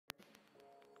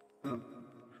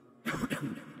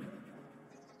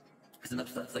It's an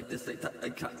upstarts like this,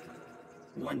 like cock.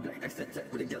 One black accent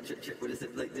check with a girl chip with a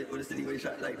sip like this, with a city way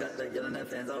shot like that, like yelling at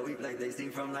fans all week like they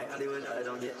seem from like Hollywood. I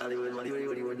don't get Hollywood,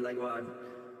 Hollywood, like what?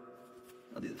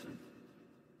 I'll do this one.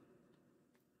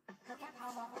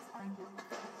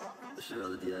 The shit all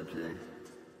the DI play.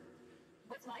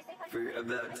 For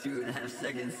about 2.5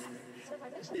 seconds.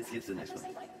 It skips the next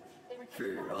one.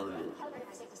 For all of it.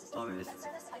 Almost.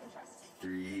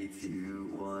 3,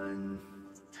 2, 1,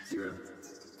 0.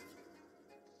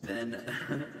 Then,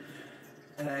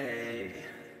 hey,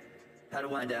 how to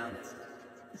wind down.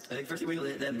 Like first you wiggle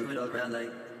it, then move it all around,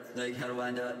 like how to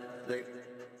wind up, like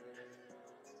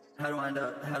how to wind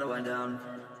up, how to wind down.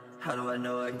 How do I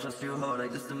know I can trust you hard,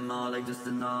 like just a ma, like just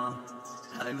a nah.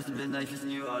 I must have been like kissing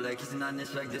you all, like kissing on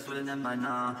this, like this wouldn't end my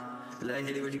nah. Like,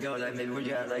 hey, where'd you go? Like, maybe where'd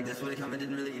you at? Like, this would've come, it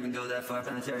didn't really even go that far.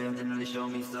 Planetarium didn't really show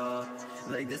me, so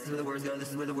like, this is where the words go,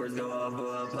 this is where the words go up.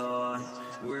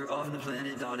 We're off on the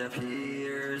planet, dog, that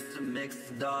appears to mix,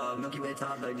 dog. Milky Way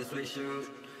top, like this way shoot.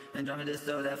 Andromeda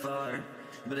so that far.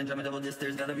 But Andromeda double this,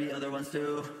 there's gotta be other ones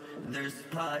too. There's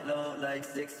Pylo, like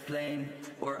 6 plane,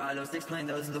 or ILO 6 plane,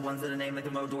 those are the ones that are named like the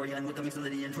Modorian with the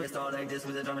mixolity and twist, all like this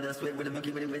with Andromeda split with a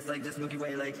Milky Way wits like this Milky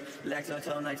Way, like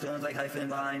lactotone, like tones, like hyphen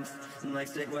binds, and like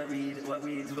stick, what weed, what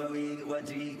weeds, what weed, what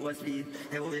G, what speed,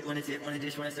 hey, what it, when it's hit, when a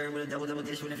dish, when I serve with a double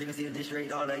dish, when a frequency of dish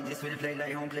rate, all like this, when it play,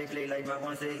 like home play, like, but I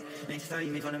wanna say, ain't you sorry,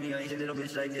 you make fun of me, or ain't you little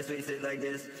bitch, like this, way, sit like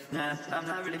this, nah, I'm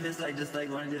not really pissed, like, just like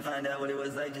wanted to find out what it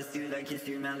was like, just to, like, kiss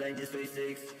your mouth, like this way,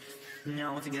 6.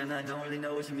 Now once again, I don't really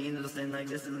know what you mean. It'll send like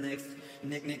this is the next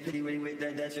Nick, pity, wait,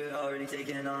 that you're already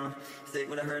taking on. Say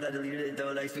what I heard, I deleted it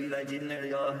though, like sweet, like cheating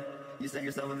early, y'all. You sent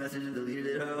yourself a message and deleted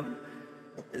it, oh.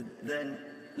 Then,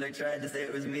 like tried to say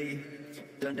it was me.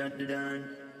 Dun.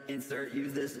 Insert,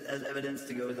 use this as evidence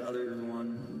to go with the other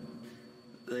one.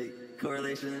 Like,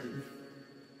 correlation.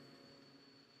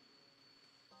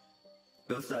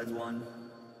 Both sides won.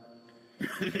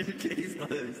 Case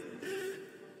closed.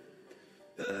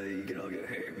 You can all go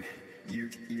home.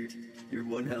 You're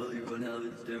one hell of a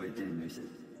story, didn't you?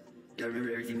 Gotta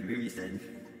remember everything the movie said.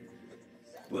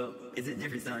 Well, it's a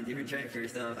different song, different track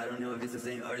first off. I don't know if it's the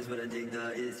same artist, but I dig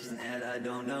the it's just an ad, I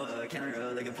don't know.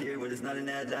 Counter like appear, but it's not an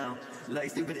ad now.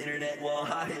 Like stupid internet wall,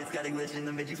 ha, it's got a glitch in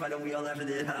the matrix, why don't we all laugh at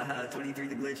it? Ha, 23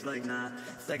 the glitch, like nah.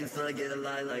 Seconds till I get a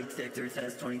lie, like sector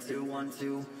test 22, 1,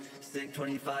 2, 6,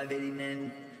 25, 80,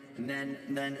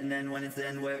 then when it's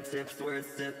in, where it tips,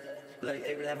 like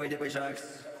 8 halfway dip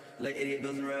sharks, like 88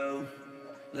 bills in a row,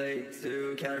 like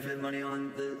 2 counterfeit money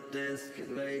on the disc,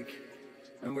 like,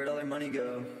 and where'd all their money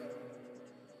go?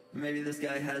 Maybe this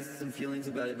guy has some feelings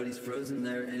about it, but he's frozen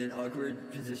there in an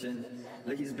awkward position,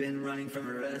 like he's been running from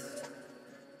arrest.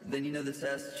 Then you know the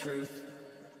test, truth.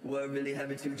 What really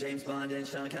happened to James Bond and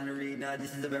Sean Connery? Nah,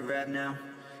 this is about rap now.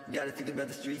 Gotta think about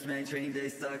the streets, man, training day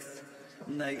sucks.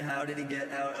 Like, how did he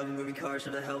get out of a moving car?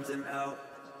 Should have helped him out.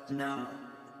 No.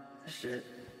 Shit.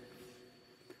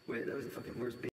 Wait, that was the fucking worst beat.